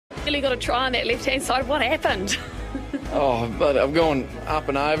Really got to try on that left-hand side. What happened? Oh, but I've gone up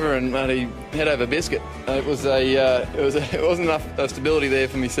and over and bloody head over biscuit. It wasn't enough stability there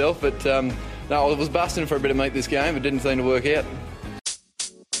for myself, but no, I was busting for a bit of meat this game. It didn't seem to work out.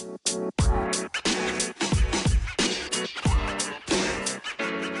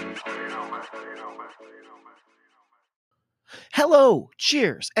 Hello,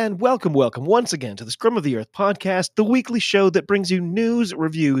 cheers, and welcome once again to the Scrum of the Earth podcast, the weekly show that brings you news,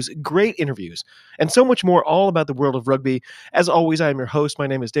 reviews, great interviews, and so much more all about the world of rugby. As always, I am your host. My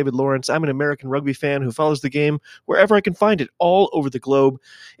name is David Lawrence. I'm an American rugby fan who follows the game wherever I can find it all over the globe.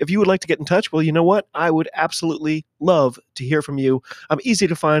 If you would like to get in touch, well, you know what? I would absolutely love to hear from you. I'm easy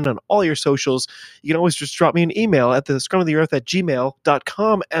to find on all your socials. You can always just drop me an email at the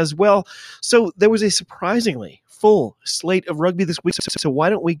scrumoftheearth@gmail.com as well. So there was a surprisingly full slate of rugby this week, so why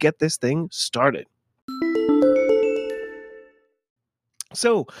don't we get this thing started?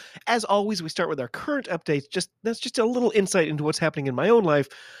 So, as always, we start with our current updates. That's just a little insight into what's happening in my own life.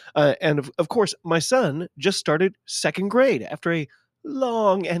 And of course, my son just started second grade after a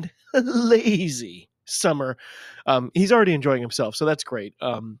long and lazy summer. He's already enjoying himself, so that's great.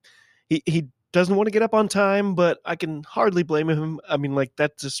 He doesn't want to get up on time, but I can hardly blame him. I mean,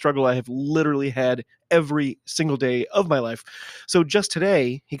 that's a struggle I have literally had every single day of my life. So just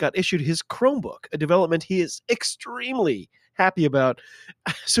today, he got issued his Chromebook, a development he is extremely happy about.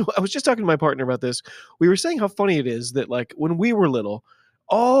 So I was just talking to my partner about this. We were saying how funny it is that, when we were little,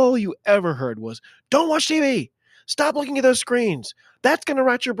 all you ever heard was, "Don't watch TV! Stop looking at those screens! That's going to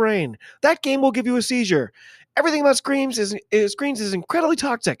rot your brain! That game will give you a seizure! Everything about screens is incredibly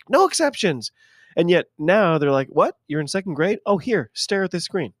toxic. No exceptions." And yet now they're like, "What? You're in second grade? Oh, here, stare at this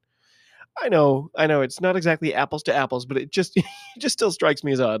screen." I know. It's not exactly apples to apples, but it just still strikes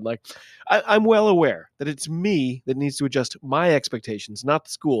me as odd. I'm well aware that it's me that needs to adjust my expectations, not the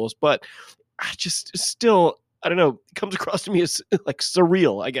schools. But I just still, I don't know. It comes across to me as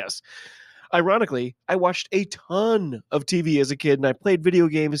surreal, I guess. Ironically, I watched a ton of TV as a kid, and I played video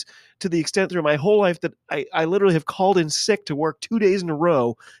games to the extent through my whole life that I literally have called in sick to work 2 days in a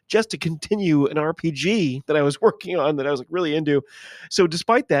row just to continue an RPG that I was working on that I was really into. So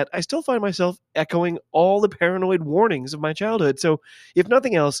despite that, I still find myself echoing all the paranoid warnings of my childhood. So if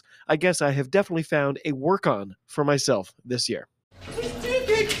nothing else, I guess I have definitely found a work on for myself this year. It's too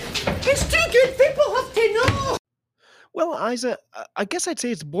good! It's too good! People have to know! Well, Isa, I guess I'd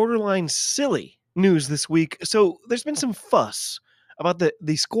say it's borderline silly news this week. So there's been some fuss about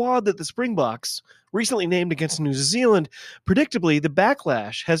the squad that the Springboks recently named against New Zealand. Predictably, the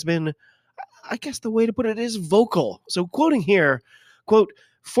backlash has been, I guess the way to put it is vocal. So quoting here, quote,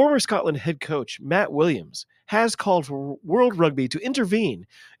 "Former Scotland head coach Matt Williams has called for World Rugby to intervene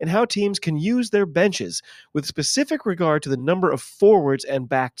in how teams can use their benches with specific regard to the number of forwards and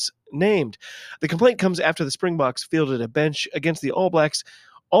backs named. The complaint comes after the Springboks fielded a bench against the All Blacks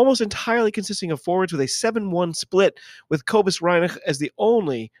almost entirely consisting of forwards with a 7-1 split, with Cobus Reinach as the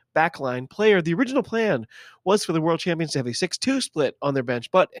only backline player. The original plan was for the world champions to have a 6-2 split on their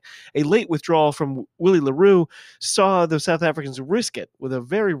bench, but a late withdrawal from Willie LaRue saw the South Africans risk it with a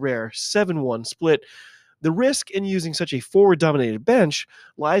very rare 7-1 split. The risk in using such a forward-dominated bench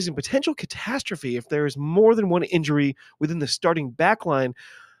lies in potential catastrophe if there is more than one injury within the starting backline.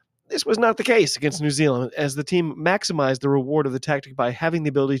 This was not the case against New Zealand, as the team maximized the reward of the tactic by having the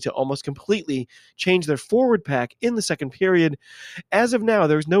ability to almost completely change their forward pack in the second period. As of now,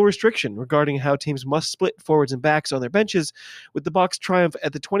 there is no restriction regarding how teams must split forwards and backs on their benches, with the Boks' triumph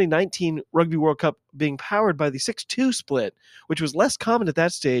at the 2019 Rugby World Cup being powered by the 6-2 split, which was less common at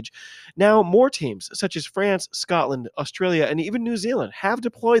that stage. Now, more teams, such as France, Scotland, Australia, and even New Zealand, have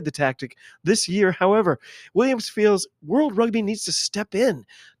deployed the tactic this year. However, Williams feels World Rugby needs to step in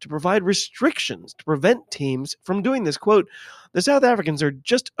to provide restrictions to prevent teams from doing this. Quote, "The South Africans are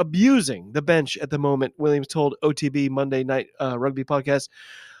just abusing the bench at the moment," Williams told OTB Monday Night Rugby podcast.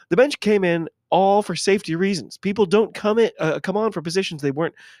 "The bench came in all for safety reasons. People don't come on for positions they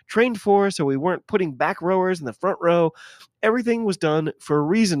weren't trained for, so we weren't putting back rowers in the front row. Everything was done for a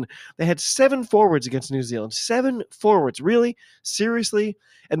reason." They had 7 forwards against New Zealand. 7 forwards. Really? Seriously?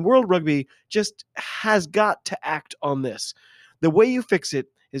 And World Rugby just has got to act on this. The way you fix it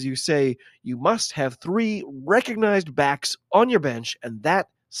is you say you must have 3 recognized backs on your bench, and that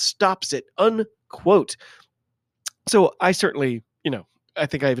stops it, unquote. So I certainly, I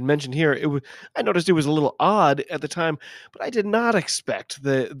think I even mentioned here, I noticed it was a little odd at the time, but I did not expect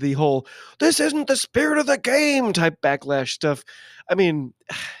the whole, "this isn't the spirit of the game" type backlash stuff. I mean,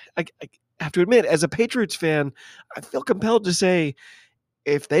 I have to admit, as a Patriots fan, I feel compelled to say,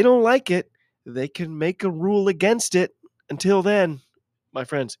 if they don't like it, they can make a rule against it. Until then, my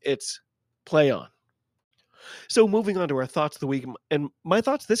friends, it's play on. So moving on to our thoughts of the week, and my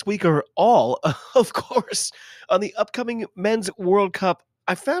thoughts this week are all, of course, on the upcoming Men's World Cup.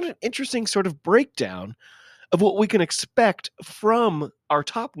 I found an interesting sort of breakdown of what we can expect from our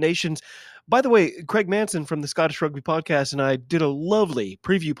top nations. By the way, Craig Manson from the Scottish Rugby Podcast and I did a lovely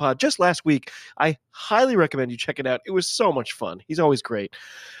preview pod just last week. I highly recommend you check it out. It was so much fun. He's always great.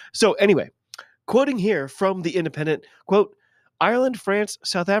 So anyway, quoting here from The Independent, quote, Ireland, France,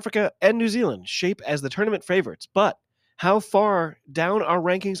 South Africa, and New Zealand shape as the tournament favorites, but how far down our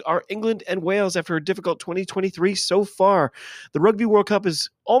rankings are England and Wales after a difficult 2023 so far? The Rugby World Cup is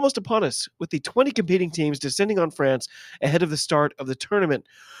almost upon us, with the 20 competing teams descending on France ahead of the start of the tournament.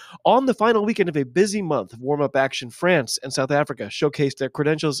 On the final weekend of a busy month of warm-up action, France and South Africa showcased their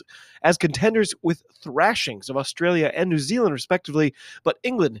credentials as contenders with thrashings of Australia and New Zealand, respectively, but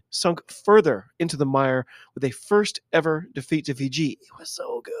England sunk further into the mire with a first-ever defeat to Fiji. It was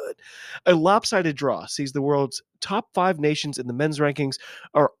so good. A lopsided draw sees the world's top 5 nations in the men's rankings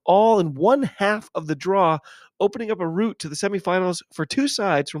are all in one half of the draw, opening up a route to the semifinals for 2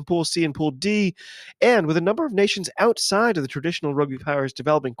 sides from Pool C and Pool D. And with a number of nations outside of the traditional rugby powers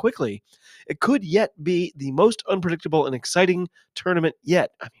developing quickly, it could yet be the most unpredictable and exciting tournament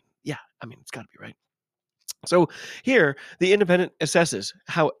yet. I mean, it's got to be right. So here, The Independent assesses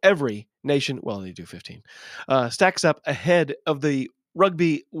how every nation, well, they do 15, stacks up ahead of the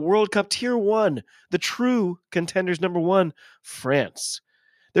Rugby World Cup Tier 1, the true contenders number 1, France.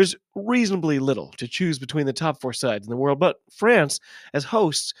 There's reasonably little to choose between the top 4 sides in the world, but France, as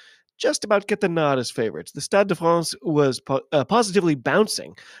hosts, just about get the nod as favorites. The Stade de France was positively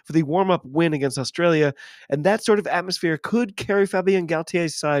bouncing for the warm-up win against Australia, and that sort of atmosphere could carry Fabien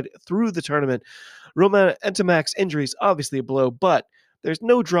Galtier's side through the tournament. Romain Ntamac's injury is obviously a blow, but there's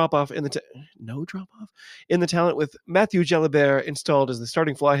no drop-off in the talent with Mathieu Jalibert installed as the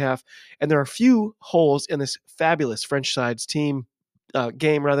starting fly half, and there are few holes in this fabulous French side's game.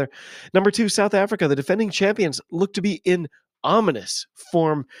 Number 2, South Africa. The defending champions look to be in ominous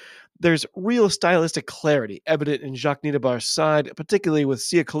form. There's real stylistic clarity evident in Jacques Nienaber's side, particularly with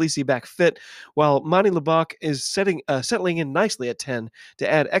Sia Khaleesi back fit, while Mani Lebach is settling in nicely at 10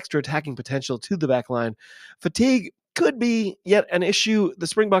 to add extra attacking potential to the back line. Fatigue could be yet an issue. The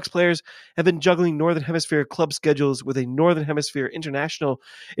Springboks players have been juggling Northern Hemisphere club schedules with a Northern Hemisphere international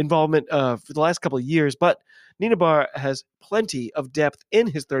involvement for the last couple of years, but Nienaber has plenty of depth in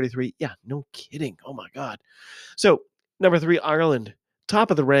his 33. Yeah, no kidding. Oh my God. So, number 3, Ireland. Top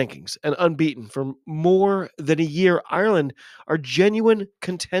of the rankings and unbeaten for more than a year. Ireland are genuine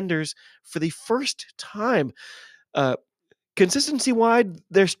contenders for the first time. Consistency-wide,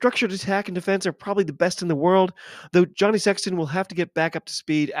 their structured attack and defense are probably the best in the world, though Johnny Sexton will have to get back up to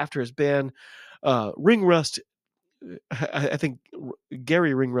speed after his ban. Ring rust, I think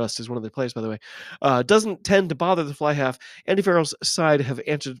Gary Ringrust is one of the players, by the way, doesn't tend to bother the fly half. Andy Farrell's side have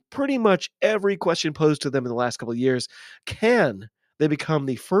answered pretty much every question posed to them in the last couple of years. Can they become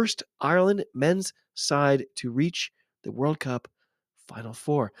the first Ireland men's side to reach the World Cup Final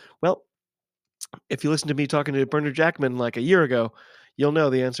Four? Well, if you listen to me talking to Bernard Jackman like a year ago, you'll know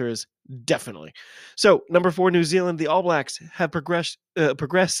the answer is definitely. So, number 4, New Zealand. The All Blacks have progressed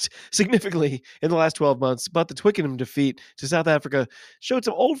significantly in the last 12 months, but the Twickenham defeat to South Africa showed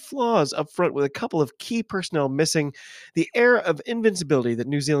some old flaws up front with a couple of key personnel missing. The air of invincibility that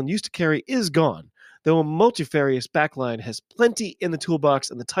New Zealand used to carry is gone, though a multifarious backline has plenty in the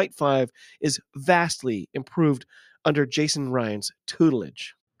toolbox, and the tight 5 is vastly improved under Jason Ryan's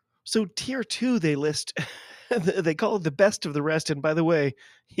tutelage. So Tier 2 they list, they call it the best of the rest, and by the way,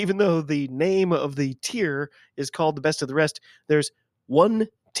 even though the name of the tier is called the best of the rest, there's one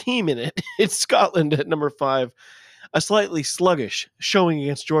team in it. It's Scotland at number 5. A slightly sluggish showing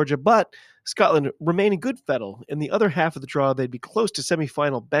against Georgia, but Scotland remain in good fettle. In the other half of the draw, they'd be close to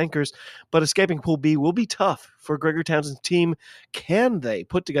semi-final bankers, but escaping Pool B will be tough for Gregor Townsend's team. Can they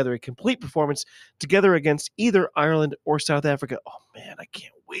put together a complete performance together against either Ireland or South Africa? Oh man, I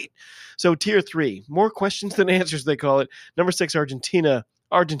can't wait. So Tier 3, more questions than answers, they call it. Number 6, Argentina.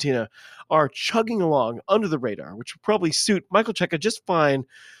 Argentina are chugging along under the radar, which will probably suit Michael Cheika just fine.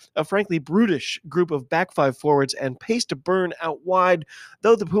 A frankly brutish group of back 5 forwards and pace to burn out wide.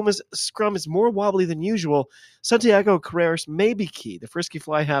 Though the Pumas' scrum is more wobbly than usual, Santiago Carreras may be key. The frisky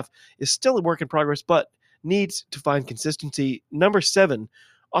fly half is still a work in progress, but needs to find consistency. Number 7,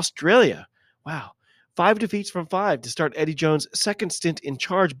 Australia. Wow. 5 defeats from 5 to start Eddie Jones' second stint in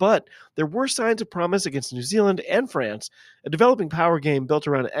charge, but there were signs of promise against New Zealand and France. A developing power game built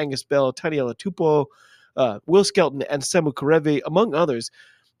around Angus Bell, Taniela Tupou, Will Skelton, and Semu Karevi, among others.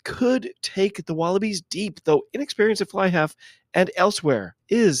 could take the Wallabies deep, though inexperience at fly half and elsewhere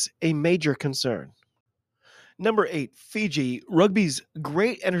is a major concern. Number 8, Fiji. Rugby's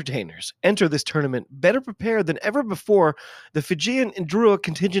great entertainers enter this tournament better prepared than ever before. The Fijian Ndrua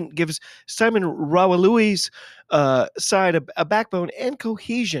contingent gives Simon Rawalui's side a backbone and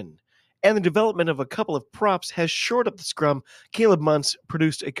cohesion. And the development of a couple of props has shored up the scrum. Caleb Muntz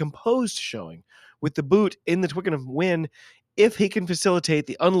produced a composed showing with the boot in the Twickenham win. If he can facilitate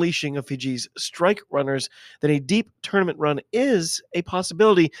the unleashing of Fiji's strike runners, then a deep tournament run is a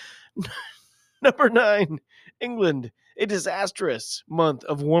possibility. Number 9, England. A disastrous month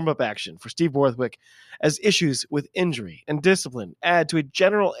of warm-up action for Steve Borthwick as issues with injury and discipline add to a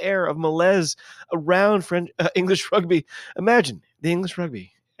general air of malaise around English rugby. Imagine the English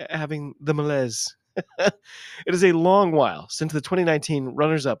rugby having the malaise. It is a long while since the 2019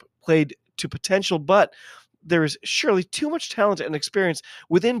 runners-up played to potential, but there is surely too much talent and experience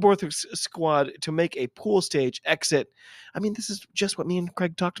within Borthwick's squad to make a pool stage exit. I mean, this is just what me and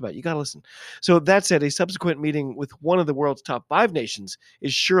Craig talked about. You got to listen. So that said, a subsequent meeting with one of the world's top 5 nations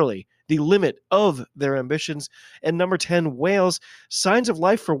is surely the limit of their ambitions. And number 10, Wales. Signs of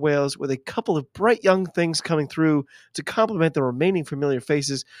life for Wales with a couple of bright young things coming through to complement the remaining familiar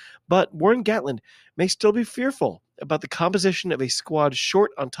faces. But Warren Gatland may still be fearful about the composition of a squad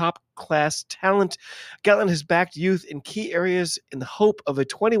short on top-class talent. Gatland has backed youth in key areas in the hope of a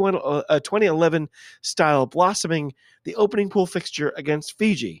 2011 style blossoming. The opening pool fixture against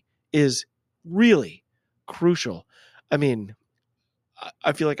Fiji is really crucial. I mean,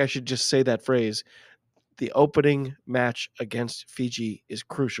 I feel like I should just say that phrase. The opening match against Fiji is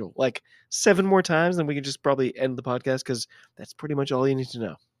crucial. Like 7 more times, then we can just probably end the podcast because that's pretty much all you need to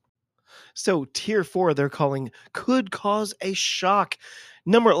know. So tier 4, they're calling, could cause a shock.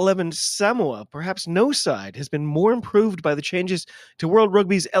 Number 11, Samoa. Perhaps no side has been more improved by the changes to World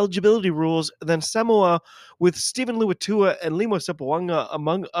Rugby's eligibility rules than Samoa, with Stephen Luatua and Limo Sapawanga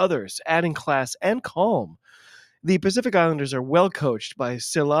among others, adding class and calm. The Pacific Islanders are well coached by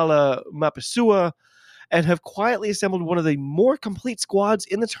Silala Mapasua and have quietly assembled one of the more complete squads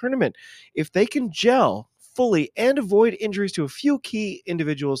in the tournament. If they can gel fully and avoid injuries to a few key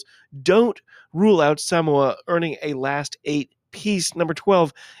individuals, don't rule out Samoa earning a last 8 piece. Number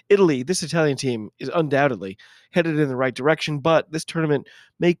 12, Italy. This Italian team is undoubtedly headed in the right direction, but this tournament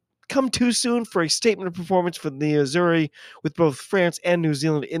may come too soon for a statement of performance for the Azzurri, with both France and New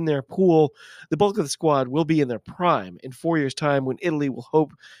Zealand in their pool. The bulk of the squad will be in their prime in 4 years' time, when Italy will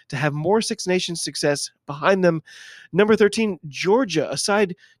hope to have more Six Nations success behind them. Number 13, Georgia. A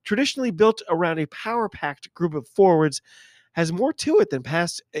side traditionally built around a power-packed group of forwards has more to it than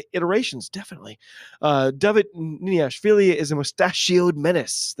past iterations, definitely. David Niashvili is a mustachioed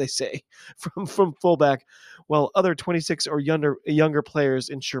menace, they say, from fullback, while other 26 or younger players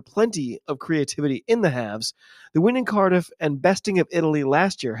ensure plenty of creativity in the halves. The win in Cardiff and besting of Italy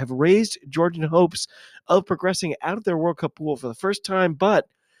last year have raised Georgian hopes of progressing out of their World Cup pool for the first time, but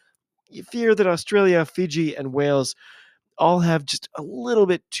you fear that Australia, Fiji, and Wales all have just a little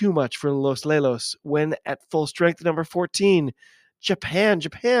bit too much for Los Lelos when at full strength. Number 14, Japan,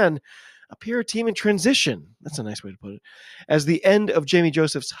 a peer team in transition. That's a nice way to put it. As the end of Jamie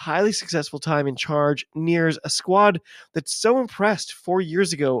Joseph's highly successful time in charge nears, a squad that so impressed 4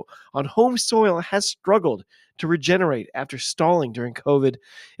 years ago on home soil has struggled to regenerate after stalling during COVID,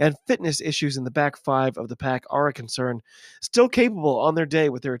 and fitness issues in the back 5 of the pack are a concern. Still capable on their day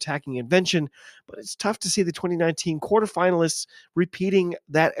with their attacking invention, but it's tough to see the 2019 quarterfinalists repeating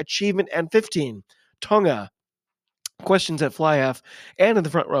that achievement. And 15, Tonga. Questions at fly half and in the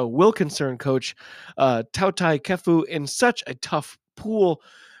front row will concern coach Tautai Kefu in such a tough pool.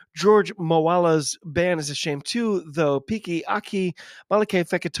 George Mawala's ban is a shame too, though Piki Aki, Malake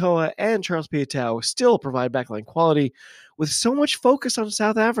Fekitoa, and Charles Piutau still provide backline quality with so much focus on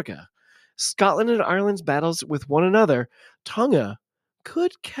South Africa. Scotland and Ireland's battles with one another, Tonga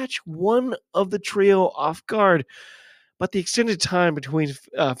could catch one of the trio off guard, but the extended time between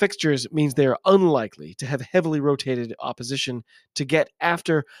fixtures means they are unlikely to have heavily rotated opposition to get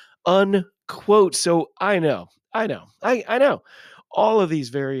after, unquote. So I know. All of these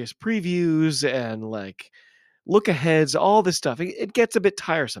various previews and like look aheads, all this stuff, it gets a bit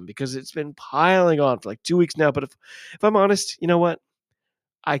tiresome because it's been piling on for like 2 weeks now. But if I'm honest, you know what?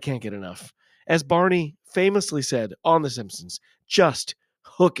 I can't get enough. As Barney famously said on The Simpsons, just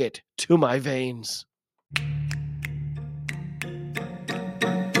hook it to my veins.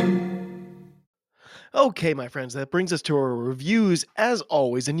 Okay, my friends, that brings us to our reviews as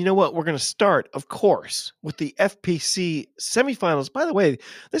always. And you know what? We're going to start, of course, with the FPC semifinals. By the way,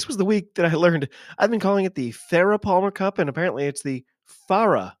 this was the week that I learned I've been calling it the Farrah Palmer Cup, and apparently it's the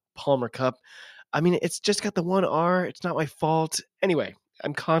Farah Palmer Cup. I mean, it's just got the one R. It's not my fault. Anyway,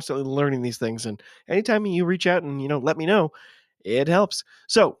 I'm constantly learning these things, and anytime you reach out and let me know, it helps.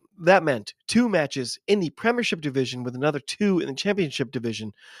 So that meant 2 matches in the Premiership division with another 2 in the Championship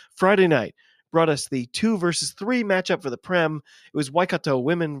division. Friday night brought us the 2 versus 3 matchup for the Prem. It was Waikato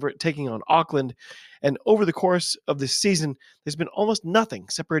women taking on Auckland. And over the course of this season, there's been almost nothing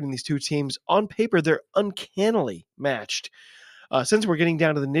separating these two teams. On paper, they're uncannily matched. Since we're getting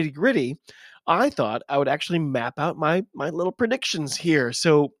down to the nitty-gritty, I thought I would actually map out my little predictions here.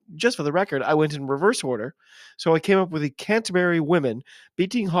 So just for the record, I went in reverse order. So I came up with the Canterbury women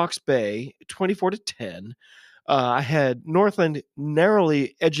beating Hawke's Bay 24-10. I had Northland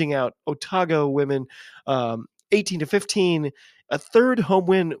narrowly edging out Otago women 18-15. A third home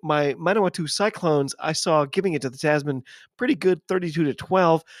win, my Manawatu Cyclones, I saw giving it to the Tasman pretty good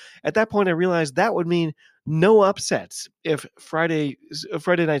 32-12. At that point, I realized that would mean no upsets if Friday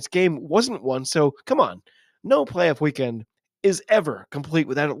night's game wasn't one. So come on, no playoff weekend is ever complete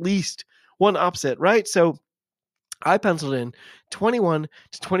without at least one upset, right? So I penciled in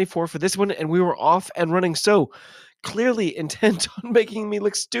 21-24 for this one, and we were off and running. So clearly intent on making me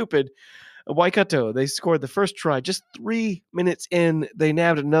look stupid. Waikato, they scored the first try just 3 minutes in. They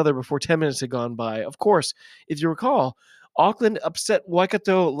nabbed another before 10 minutes had gone by. Of course, if you recall, Auckland upset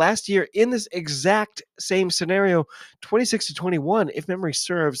Waikato last year in this exact same scenario, 26-21, if memory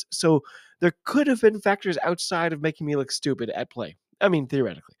serves. So there could have been factors outside of making me look stupid at play. I mean,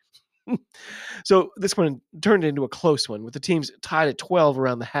 theoretically. So this one turned into a close one with the teams tied at 12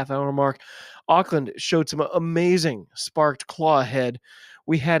 around the half-hour mark. Auckland showed some amazing sparked claw ahead.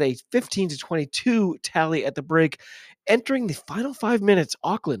 We had a 15-22 tally at the break. Entering the final 5 minutes,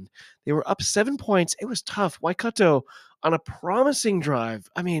 Auckland, they were up 7 points. It was tough. Waikato on a promising drive.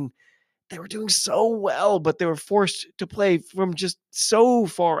 I mean, they were doing so well, but they were forced to play from just so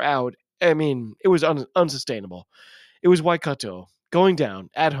far out. I mean, it was unsustainable. It was Waikato going down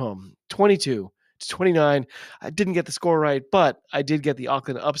at home, 22-29. I didn't get the score right, but I did get the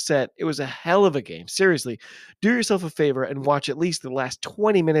Auckland upset. It was a hell of a game. Seriously, do yourself a favor and watch at least the last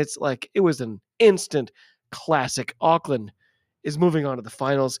 20 minutes like it was an instant classic. Auckland is moving on to the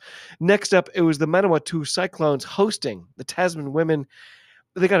finals. Next up, it was the Manawatu Cyclones hosting the Tasman women.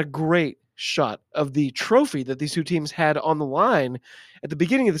 They got a great shot of the trophy that these two teams had on the line at the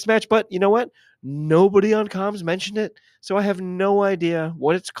beginning of this match, but you know what? Nobody on comms mentioned it, so I have no idea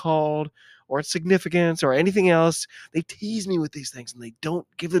what it's called or its significance or anything else. They tease me with these things and they don't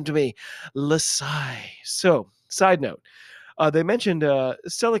give them to me. Lasai. So, side note, they mentioned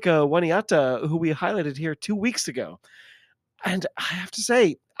Selika Waniata, who we highlighted here 2 weeks ago. And I have to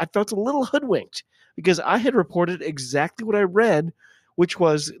say, I felt a little hoodwinked because I had reported exactly what I read, which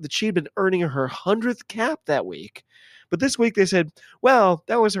was that she'd been earning her 100th cap that week. But this week they said, well,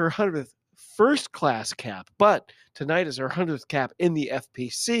 that was her 100th first-class cap, but tonight is her 100th cap in the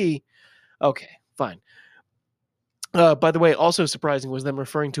FPC. Okay, fine. By the way, also surprising was them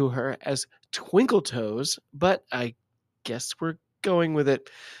referring to her as Twinkle Toes, but I guess we're going with it.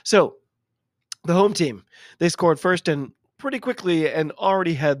 So, the home team, they scored first and pretty quickly and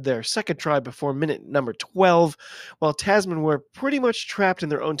already had their second try before minute number 12, while Tasman were pretty much trapped in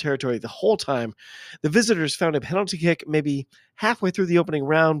their own territory the whole time. The visitors found a penalty kick maybe halfway through the opening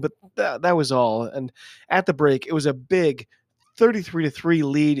round, but that was all. And at the break, it was a big 33-3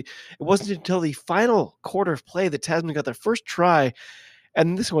 lead. It wasn't until the final quarter of play that Tasman got their first try,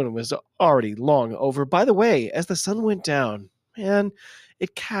 and this one was already long over. By the way, as the sun went down, man,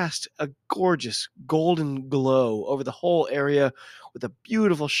 it cast a gorgeous golden glow over the whole area with a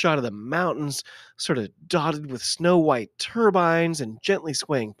beautiful shot of the mountains, sort of dotted with snow-white turbines and gently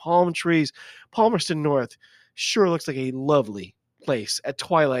swaying palm trees. Palmerston North sure looks like a lovely place at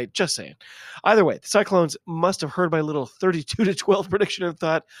twilight, just saying. Either way, the Cyclones must have heard my little 32-12 prediction and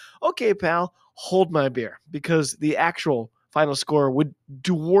thought, okay, pal, hold my beer, because the actual final score would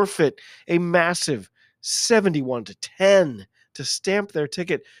dwarf it a massive 71-10 to stamp their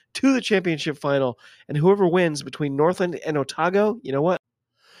ticket to the championship final, and whoever wins between Northland and Otago, you know what?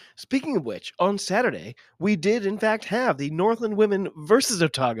 Speaking of which, on Saturday, we did in fact have the Northland women versus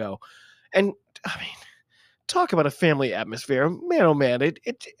Otago, and I mean, talk about a family atmosphere. Man, oh man,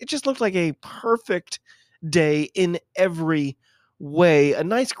 it just looked like a perfect day in every way. A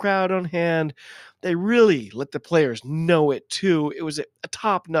nice crowd on hand. They really let the players know it too. It was a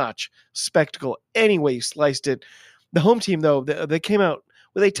top-notch spectacle any way you sliced it. The home team, though, they came out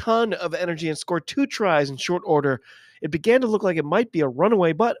with a ton of energy and scored 2 tries in short order. It began to look like it might be a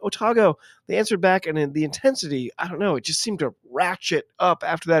runaway, but Otago, they answered back, and in the intensity, I don't know, it just seemed to ratchet up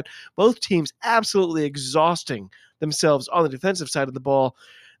after that. Both teams absolutely exhausting themselves on the defensive side of the ball.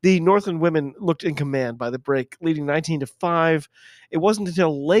 The Northland women looked in command by the break, leading 19-5. It wasn't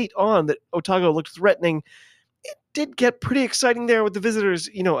until late on that Otago looked threatening. It did get pretty exciting there with the visitors,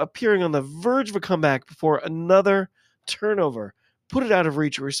 appearing on the verge of a comeback before another turnover put it out of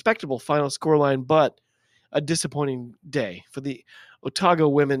reach. A respectable final scoreline, but a disappointing day for the Otago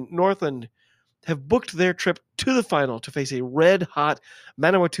women. Northland have booked their trip to the final to face a red-hot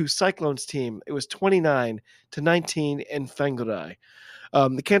Manawatu Cyclones team. It was 29-19 in Whangarei.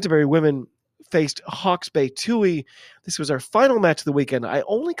 The Canterbury women faced Hawke's Bay Tui. This was our final match of the weekend. I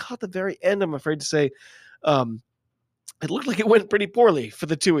only caught the very end, I'm afraid to say. It looked like it went pretty poorly for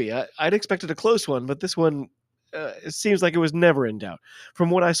the Tui. I'd expected a close one, but this one, it seems like it was never in doubt. From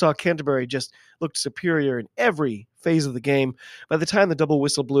what I saw, Canterbury just looked superior in every phase of the game. By the time the double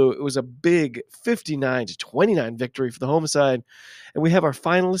whistle blew, it was a big 59-29 victory for the home side. And we have our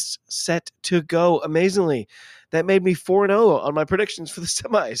finalists set to go. Amazingly, that made me 4-0 on my predictions for the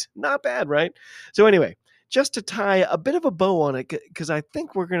semis. Not bad, right? So anyway, just to tie a bit of a bow on it, because I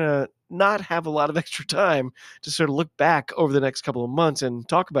think we're going to not have a lot of extra time to sort of look back over the next couple of months and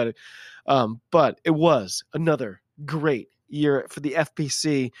talk about it. But it was another great year for the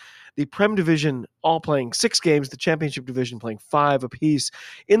FPC. The Prem Division all playing 6 games, the Championship Division playing 5 apiece.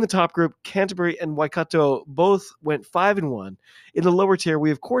 In the top group, Canterbury and Waikato both went 5-1. In the lower tier,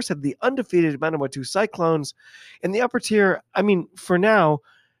 we of course had the undefeated Manawatu Cyclones. In the upper tier, for now,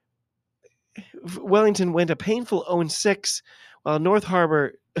 Wellington went a painful 0-6, while North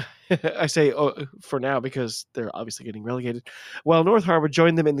Harbour, I say for now because they're obviously getting relegated, while North Harbour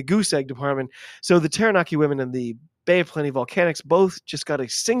joined them in the goose egg department. So the Taranaki women and the Bay of Plenty Volcanics both just got a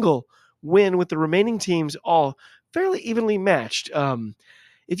single win, with the remaining teams all fairly evenly matched.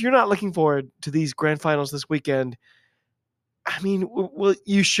 If you're not looking forward to these grand finals this weekend, well,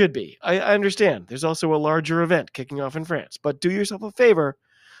 you should be. I understand. There's also a larger event kicking off in France, but do yourself a favor.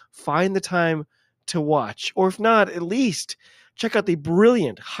 Find the time to watch, or if not, at least check out the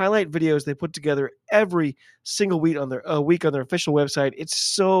brilliant highlight videos they put together every single week on their official website. It's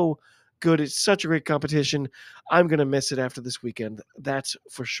so good. It's such a great competition. I'm going to miss it after this weekend. That's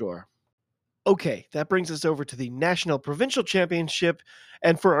for sure. Okay, that brings us over to the National Provincial Championship.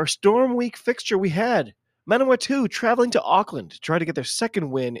 And for our Storm Week fixture, we had Manawatu traveling to Auckland to try to get their second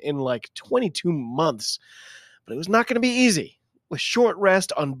win in like 22 months. But it was not going to be easy. With short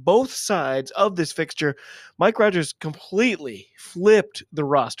rest on both sides of this fixture, Mike Rogers completely flipped the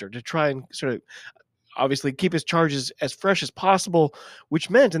roster to try and sort of obviously keep his charges as fresh as possible, which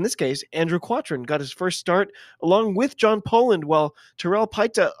meant, in this case, Andrew Quatrin got his first start along with John Poland, while Terrell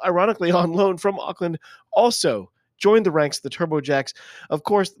Paita, ironically on loan from Auckland, also joined the ranks of the Turbojacks. Of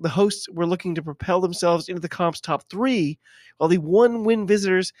course, the hosts were looking to propel themselves into the comp's top 3, while the one-win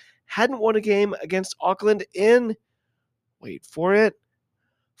visitors hadn't won a game against Auckland in, wait for it,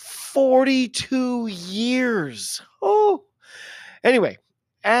 42 years. Oh, anyway,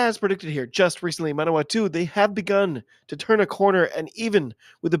 as predicted here just recently, Manawatu, they have begun to turn a corner, and even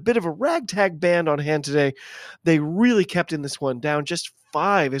with a bit of a ragtag band on hand today, they really kept in this one, down just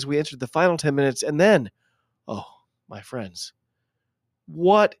 5 as we entered the final 10 minutes. And then, oh, my friends,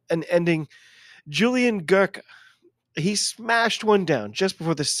 what an ending. Julian Gurka, he smashed one down just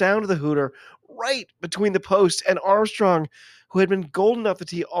before the sound of the hooter, right between the posts, and Armstrong, who had been golden off the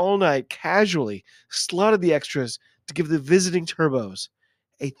tee all night, casually slotted the extras to give the visiting Turbos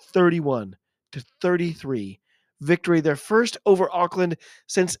a 31-33 victory, their first over Auckland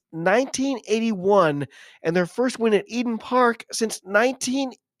since 1981, and their first win at Eden Park since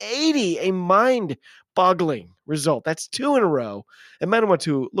 1980. A mind-boggling result. That's 2 in a row, and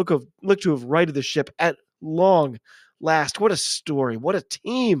Manawatu look to have righted the ship at long last. What a story. What a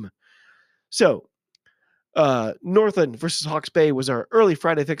team. So, Northland versus Hawke's Bay was our early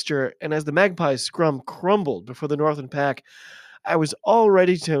Friday fixture, and as the Magpies scrum crumbled before the Northland pack, I was all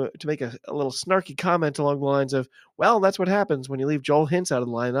ready to make a little snarky comment along the lines of, well, that's what happens when you leave Joel Hintz out of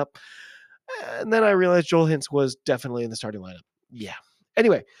the lineup. And then I realized Joel Hintz was definitely in the starting lineup. Yeah.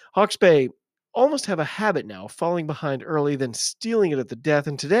 Anyway, Hawke's Bay almost have a habit now of falling behind early, then stealing it at the death,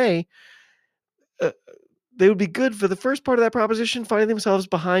 and today they would be good for the first part of that proposition, finding themselves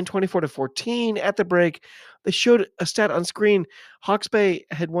behind 24-14 at the break. They showed a stat on screen. Hawke's Bay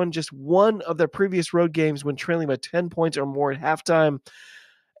had won just one of their previous road games when trailing by 10 points or more at halftime.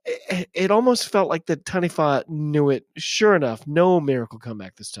 It almost felt like the Taniwha knew it. Sure enough, no miracle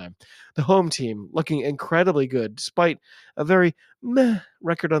comeback this time. The home team looking incredibly good, despite a very meh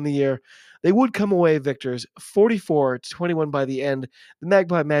record on the year. They would come away victors, 44-21 by the end. The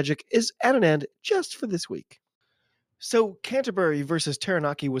Magpie magic is at an end just for this week. So Canterbury versus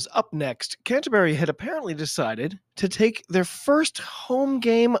Taranaki was up next. Canterbury had apparently decided to take their first home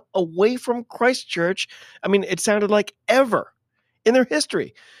game away from Christchurch. I mean, it sounded like ever in their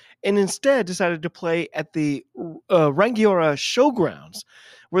history, and instead decided to play at the Rangiora Showgrounds,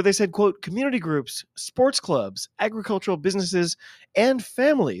 where they said, quote, community groups, sports clubs, agricultural businesses, and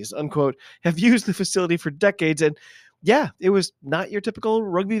families, unquote, have used the facility for decades. And yeah, it was not your typical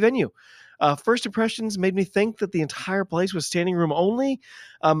rugby venue. First impressions made me think that the entire place was standing room only.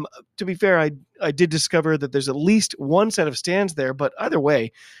 To be fair, I did discover that there's at least one set of stands there, but either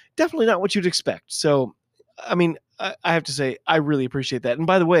way, definitely not what you'd expect. So, I mean, I have to say, I really appreciate that. And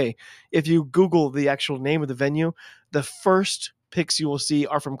by the way, if you Google the actual name of the venue, the first pics you will see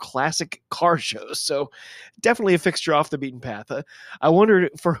are from classic car shows. So definitely a fixture off the beaten path. I wondered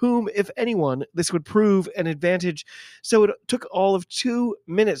for whom, if anyone, this would prove an advantage. So it took all of 2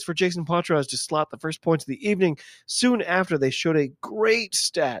 minutes for Jason Poitras to slot the first points of the evening. Soon after, they showed a great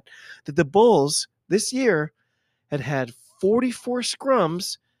stat that the Bulls this year had 44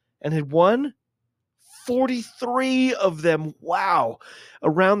 scrums and had won 43 of them. Wow.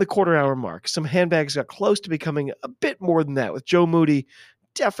 Around the quarter hour mark, some handbags got close to becoming a bit more than that, with Joe Moody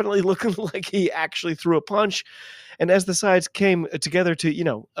definitely looking like he actually threw a punch. And as the sides came together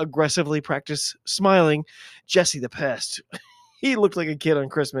to, aggressively practice smiling, Jesse the Pest, he looked like a kid on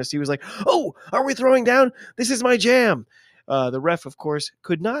Christmas. He was like, "Oh, are we throwing down? This is my jam." The ref, of course,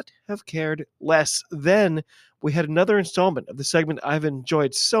 could not have cared less. Then we had another installment of the segment I've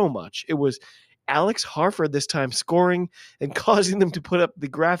enjoyed so much. It was Alex Harford this time scoring and causing them to put up the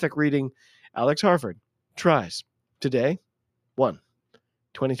graphic reading, Alex Harford tries today, 1.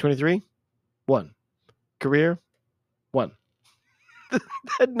 2023, 1. Career, 1.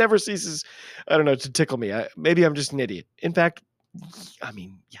 That never ceases, to tickle me. Maybe I'm just an idiot. In fact,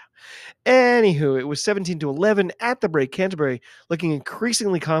 yeah. Anywho, it was 17-11 at the break. Canterbury looking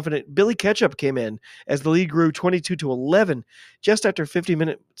increasingly confident. Billy Ketchup came in as the lead grew 22-11 just after 50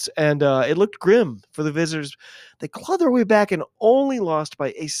 minutes, and it looked grim for the visitors. They clawed their way back and only lost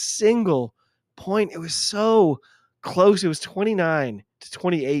by a single point. It was so close. It was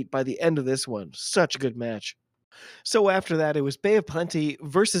 29-28 by the end of this one. Such a good match. So after that, it was Bay of Plenty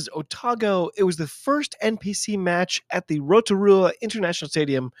versus Otago. It was the first NPC match at the Rotorua International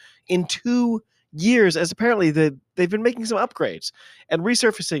Stadium in 2 years, as apparently they've been making some upgrades and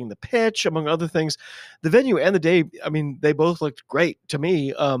resurfacing the pitch, among other things. The venue and the day, they both looked great to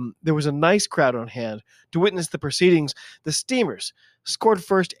me. There was a nice crowd on hand to witness the proceedings. The Steamers scored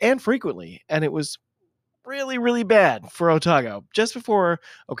first and frequently, and it was really, really bad for Otago. Just before,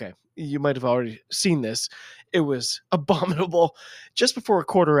 you might have already seen this, it was abominable. Just before a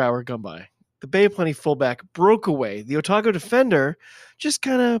quarter hour gone by, the Bay of Plenty fullback broke away. The Otago defender just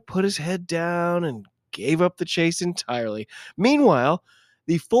kind of put his head down and gave up the chase entirely. Meanwhile,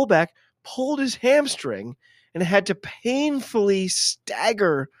 the fullback pulled his hamstring and had to painfully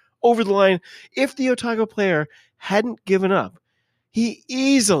stagger over the line. If the Otago player hadn't given up, he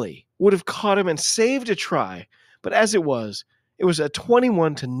easily would have caught him and saved a try. But as it was a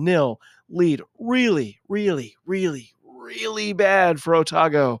 21-0 lead. Really, really, really, really bad for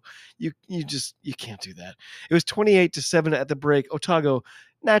Otago. You can't do that. It was 28-7 at the break. Otago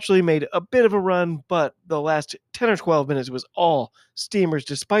naturally made a bit of a run, but the last 10 or 12 minutes was all Steamers,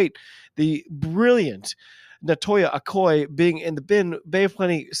 despite the brilliant Natoya Akoi being in the bin. Bay of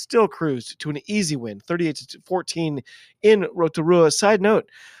Plenty still cruised to an easy win, 38-14 in Rotorua. Side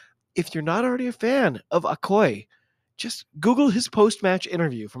note, if you're not already a fan of Akoi, just Google his post-match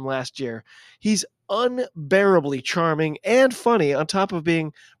interview from last year. He's unbearably charming and funny, on top of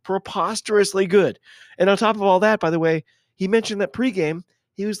being preposterously good. And on top of all that, by the way, he mentioned that pregame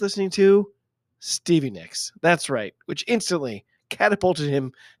he was listening to Stevie Nicks. That's right, which instantly catapulted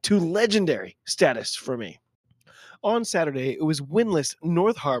him to legendary status for me. On Saturday, it was winless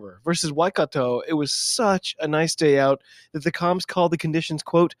North Harbour versus Waikato. It was such a nice day out that the comms called the conditions,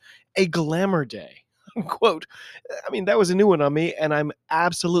 quote, a glamour day. Quote. That was a new one on me, and I'm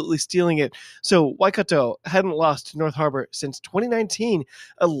absolutely stealing it. So Waikato hadn't lost to North Harbour since 2019,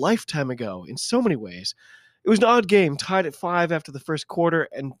 a lifetime ago in so many ways. It was an odd game, tied at 5 after the first quarter,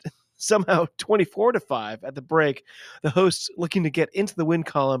 and somehow 24-5 at the break. The hosts looking to get into the win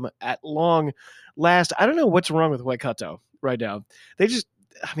column at long last. I don't know what's wrong with Waikato right now. They just,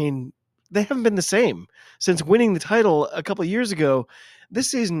 they haven't been the same since winning the title a couple of years ago. This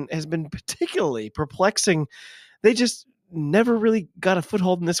season has been particularly perplexing. They just never really got a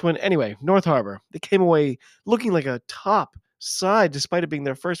foothold in this one. Anyway, North Harbour, they came away looking like a top side despite it being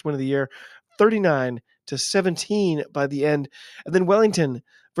their first win of the year, 39-7 20-17 by the end. And then Wellington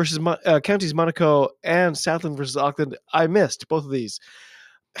versus Counties Monaco and Southland versus Auckland. I missed both of these.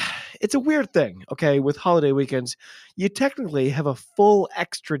 It's a weird thing, okay, with holiday weekends. You technically have a full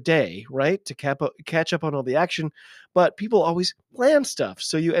extra day, right, to catch up on all the action, but people always plan stuff,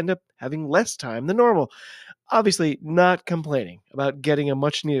 so you end up having less time than normal. Obviously, not complaining about getting a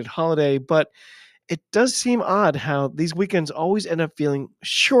much-needed holiday, but it does seem odd how these weekends always end up feeling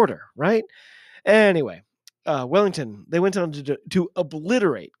shorter, right? Anyway, Wellington, they went on to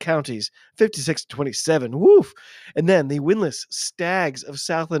obliterate Counties 56-27. Woof! And then the winless Stags of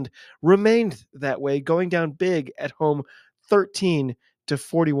Southland remained that way, going down big at home 13-41.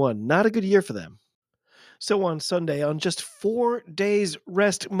 Not a good year for them. So on Sunday, on just 4 days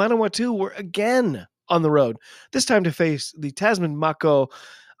rest, Manawatu were again on the road, this time to face the Tasman Mako.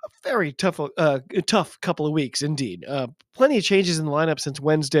 A very tough couple of weeks indeed. Plenty of changes in the lineup since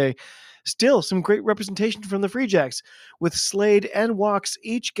Wednesday. Still, some great representation from the Free Jacks, with Slade and Walks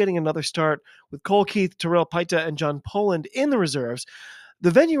each getting another start, with Cole Keith, Terrell Paita, and John Poland in the reserves.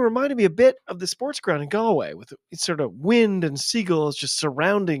 The venue reminded me a bit of the sports ground in Galway, with sort of wind and seagulls just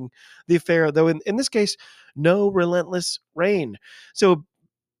surrounding the affair, though in this case, no relentless rain. So,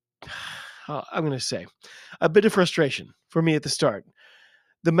 I'm going to say, a bit of frustration for me at the start.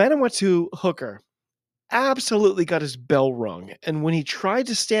 The Manawatu hooker absolutely got his bell rung, and when he tried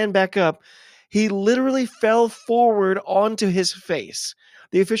to stand back up, he literally fell forward onto his face.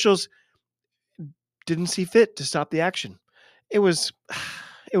 The officials didn't see fit to stop the action. It was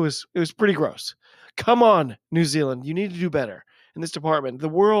pretty gross. Come on, New Zealand, you need to do better in this department. The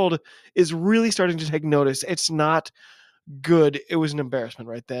world is really starting to take notice. It's not good. It was an embarrassment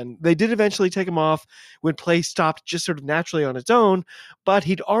right then. They did eventually take him off when play stopped just sort of naturally on its own, but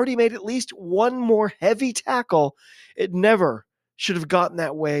he'd already made at least one more heavy tackle. It never should have gotten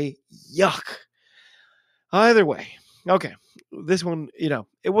that way. Yuck. Either way, okay, this one,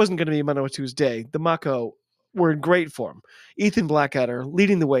 it wasn't going to be Manawatu's day. The Mako were in great form. Ethan Blackadder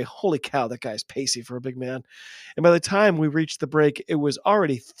leading the way. Holy cow, that guy's pacey for a big man. And by the time we reached the break, it was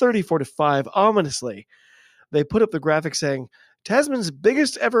already 34-5, ominously. They put up the graphic saying, Tasman's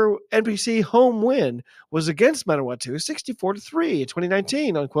biggest ever NPC home win was against Manawatu, 64-3 in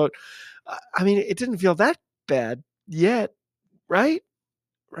 2019, unquote. I mean, it didn't feel that bad yet, right?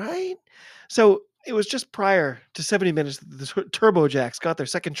 Right? So it was just prior to 70 minutes that the Turbo Jacks got their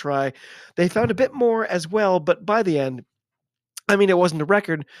second try. They found a bit more as well, but by the end, I mean, it wasn't a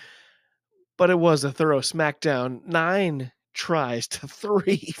record, but it was a thorough smackdown. 9 tries to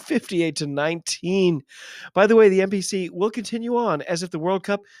 3, 58-19. By the way, the NPC will continue on as if the World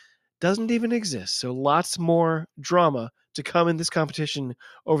Cup doesn't even exist. So lots more drama to come in this competition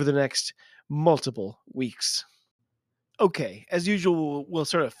over the next multiple weeks. Okay, as usual, we'll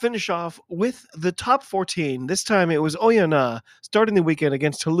sort of finish off with the top 14. This time it was Oyonnax starting the weekend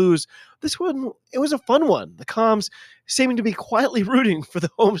against Toulouse. This one, it was a fun one. The Coms seeming to be quietly rooting for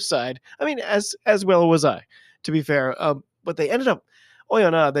the home side. I mean, as well was I, to be fair. But they ended up,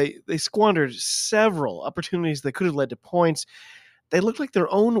 Oyonnax, they squandered several opportunities that could have led to points. They looked like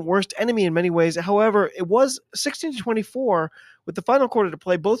their own worst enemy in many ways. However, it was 16-24 with the final quarter to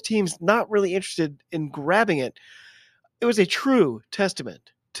play. Both teams not really interested in grabbing it. It was a true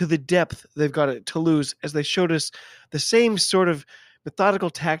testament to the depth they've got at Toulouse, as they showed us the same sort of methodical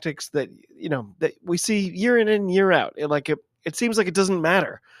tactics that that we see year in and year out. It seems like it doesn't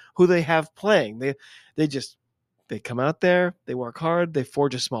matter who they have playing. They come out there, they work hard, they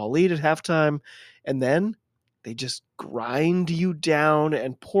forge a small lead at halftime, and then they just grind you down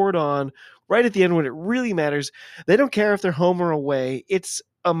and pour it on right at the end when it really matters. They don't care if they're home or away. It's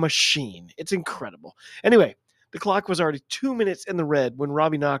a machine. It's incredible. Anyway, the clock was already 2 minutes in the red when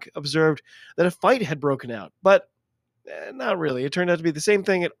Robbie Knock observed that a fight had broken out. But not really. It turned out to be the same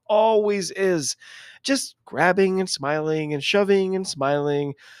thing it always is. Just grabbing and smiling and shoving and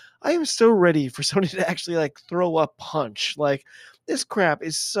smiling. I am so ready for somebody to actually throw a punch. This crap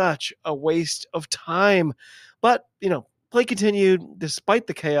is such a waste of time. But, play continued despite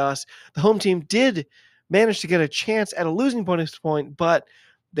the chaos. The home team did manage to get a chance at a losing bonus point, but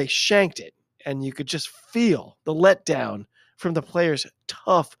they shanked it. And you could just feel the letdown from the players.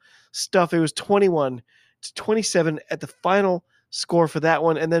 Tough stuff. It was 21-27 at the final score for that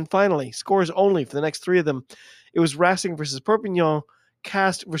one. And then finally, scores only for the next 3 of them. It was Racing versus Perpignan,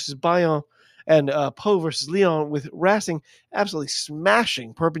 Cast versus Bayonne, and Pau versus Lyon, with Racing absolutely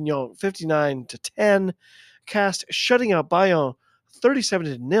smashing Perpignan 59-10. Cast shutting out Bayonne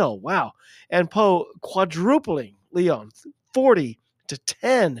 37-0. Wow. And Pau quadrupling Lyon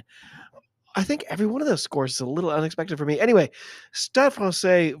 40-10. I think every one of those scores is a little unexpected for me. Anyway, Stade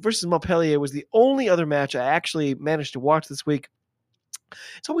Francais versus Montpellier was the only other match I actually managed to watch this week.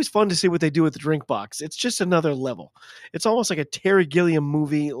 It's always fun to see what they do with the drink box. It's just another level. It's almost like a Terry Gilliam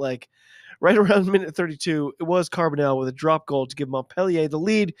movie. Like right around minute 32, it was Carbonell with a drop goal to give Montpellier the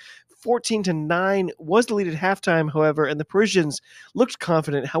lead. 14-9 was the lead at halftime, however, and the Parisians looked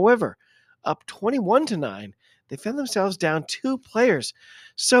confident. However, up 21-9, they found themselves down 2 players.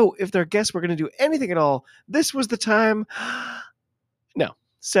 So if their guests were going to do anything at all, this was the time. No,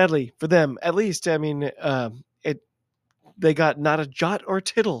 sadly for them, at least. I mean, they got not a jot or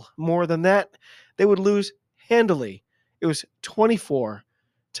tittle more than that. They would lose handily. It was 24-9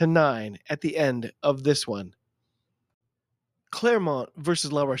 at the end of this one. Clermont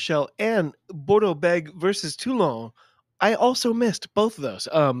versus La Rochelle and Bordeaux-Bègles versus Toulon. I also missed both of those.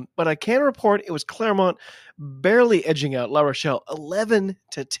 But I can report it was Clermont barely edging out La Rochelle 11-10.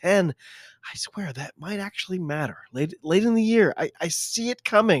 I swear that might actually matter. Late in the year, I see it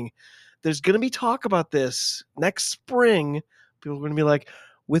coming. There's going to be talk about this next spring. People are going to be like,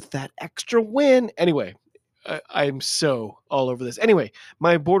 with that extra win. Anyway, I'm so all over this. Anyway,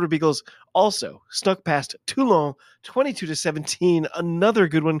 my Border Beagles also snuck past Toulon 22-17. Another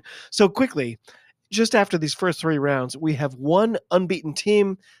good one. So quickly, just after these first 3 rounds, we have one unbeaten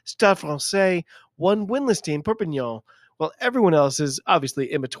team, Stade Francais, one winless team, Perpignan, while everyone else is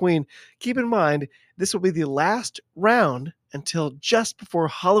obviously in between. Keep in mind, this will be the last round until just before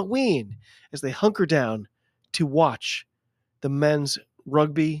Halloween as they hunker down to watch the Men's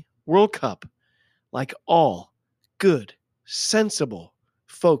Rugby World Cup like all good, sensible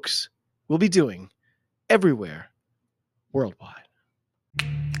folks will be doing everywhere worldwide.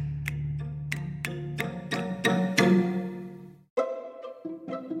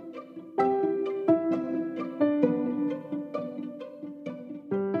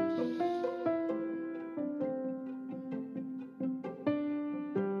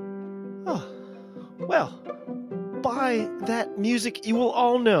 Well, by that music, you will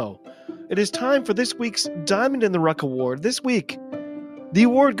all know it is time for this week's Diamond in the Ruck Award. This week, the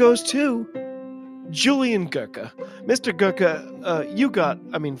award goes to Julian Gurka. Mr. Gurka, you got,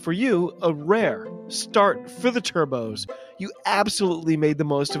 for you, a rare start for the Turbos. You absolutely made the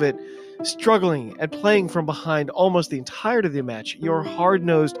most of it, struggling and playing from behind almost the entirety of the match. Your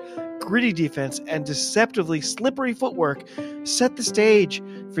hard-nosed, gritty defense and deceptively slippery footwork set the stage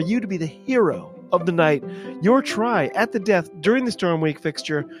for you to be the hero of the night. Your try at the death during the Storm Week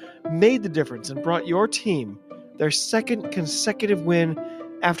fixture made the difference and brought your team their second consecutive win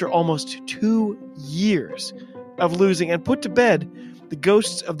after almost 2 years of losing and put to bed the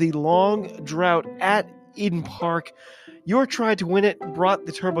ghosts of the long drought at Eden Park. Your try to win it brought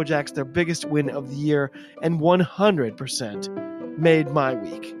the TurboJacks their biggest win of the year and 100% made my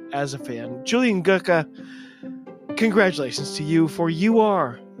week as a fan. Julian Gurka, congratulations to you, for you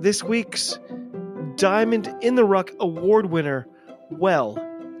are this week's Diamond in the Ruck Award winner. Well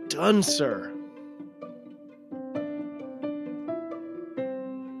done, sir.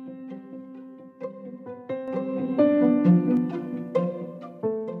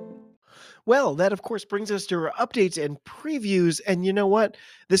 Well, that of course brings us to our updates and previews. And you know what?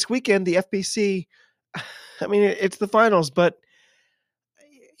 This weekend, the FBC, it's the finals, but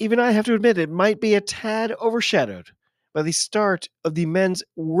even I have to admit it might be a tad overshadowed by the start of the Men's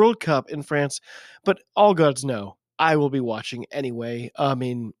World Cup in France. But all gods know I will be watching anyway.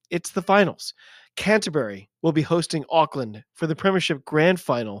 It's the finals. Canterbury will be hosting Auckland for the Premiership Grand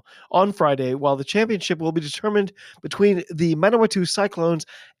Final on Friday, while the championship will be determined between the Manawatu Cyclones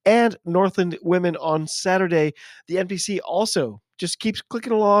and Northland Women on Saturday. The NPC also just keeps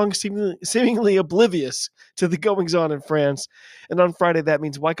clicking along, seemingly oblivious to the goings-on in France. And on Friday, that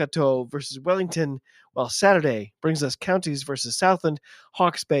means Waikato versus Wellington, while Saturday brings us Counties versus Southland,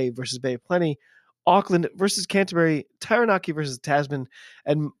 Hawke's Bay versus Bay of Plenty, Auckland versus Canterbury, Taranaki versus Tasman,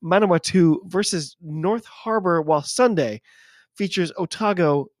 and Manawatu versus North Harbour, while Sunday features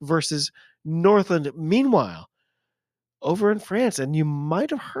Otago versus Northland. Meanwhile, over in France, and you might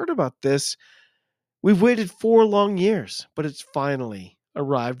have heard about this, we've waited 4 long years, but it's finally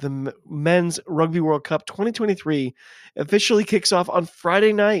arrived. The Men's Rugby World Cup 2023 officially kicks off on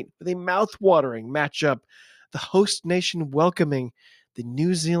Friday night with a mouth-watering matchup. The host nation welcoming the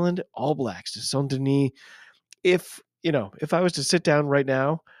New Zealand All Blacks to Saint-Denis. If I was to sit down right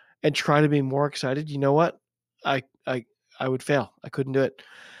now and try to be more excited, you know what? I would fail. I couldn't do it.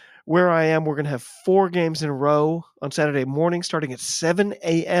 Where I am, we're going to have 4 games in a row on Saturday morning, starting at 7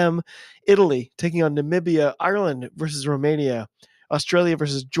 a.m. Italy taking on Namibia, Ireland versus Romania, Australia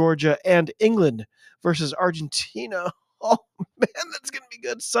versus Georgia, and England versus Argentina. Oh, man, that's going to be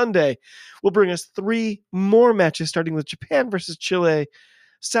good. Sunday will bring us 3 more matches, starting with Japan versus Chile,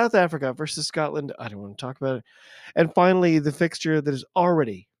 South Africa versus Scotland. I don't want to talk about it. And finally, the fixture that is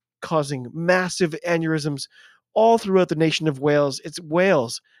already causing massive aneurysms all throughout the nation of Wales. It's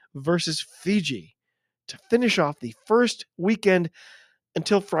Wales versus Fiji to finish off the first weekend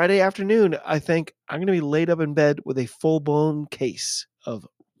until Friday afternoon. I think I'm going to be laid up in bed with a full-blown case of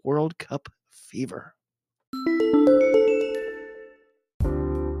World Cup fever.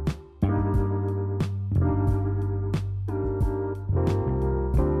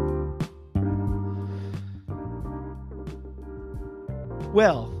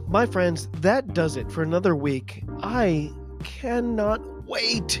 Well, my friends, that does it for another week. I cannot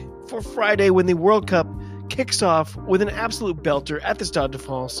wait for Friday when the World Cup kicks off with an absolute belter at the Stade de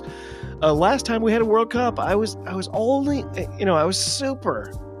France. Last time we had a World Cup, I was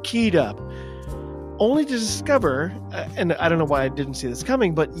super keyed up, only to discover, and I don't know why I didn't see this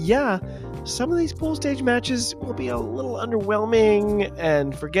coming, but yeah, some of these pool stage matches will be a little underwhelming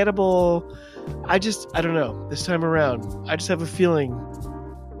and forgettable. I don't know. This time around, I just have a feeling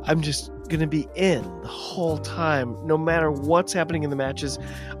I'm just going to be in the whole time, no matter what's happening in the matches.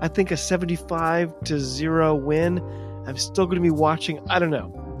 I think a 75-0 win, I'm still going to be watching. I don't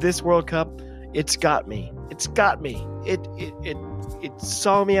know. This World Cup, it's got me. It's got me. It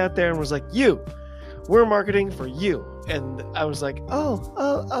saw me out there and was like, we're marketing for you. And I was like,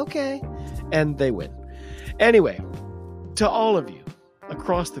 oh, okay. And they win. Anyway, to all of you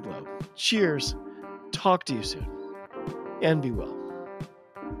across the globe, cheers. Talk to you soon. And be well.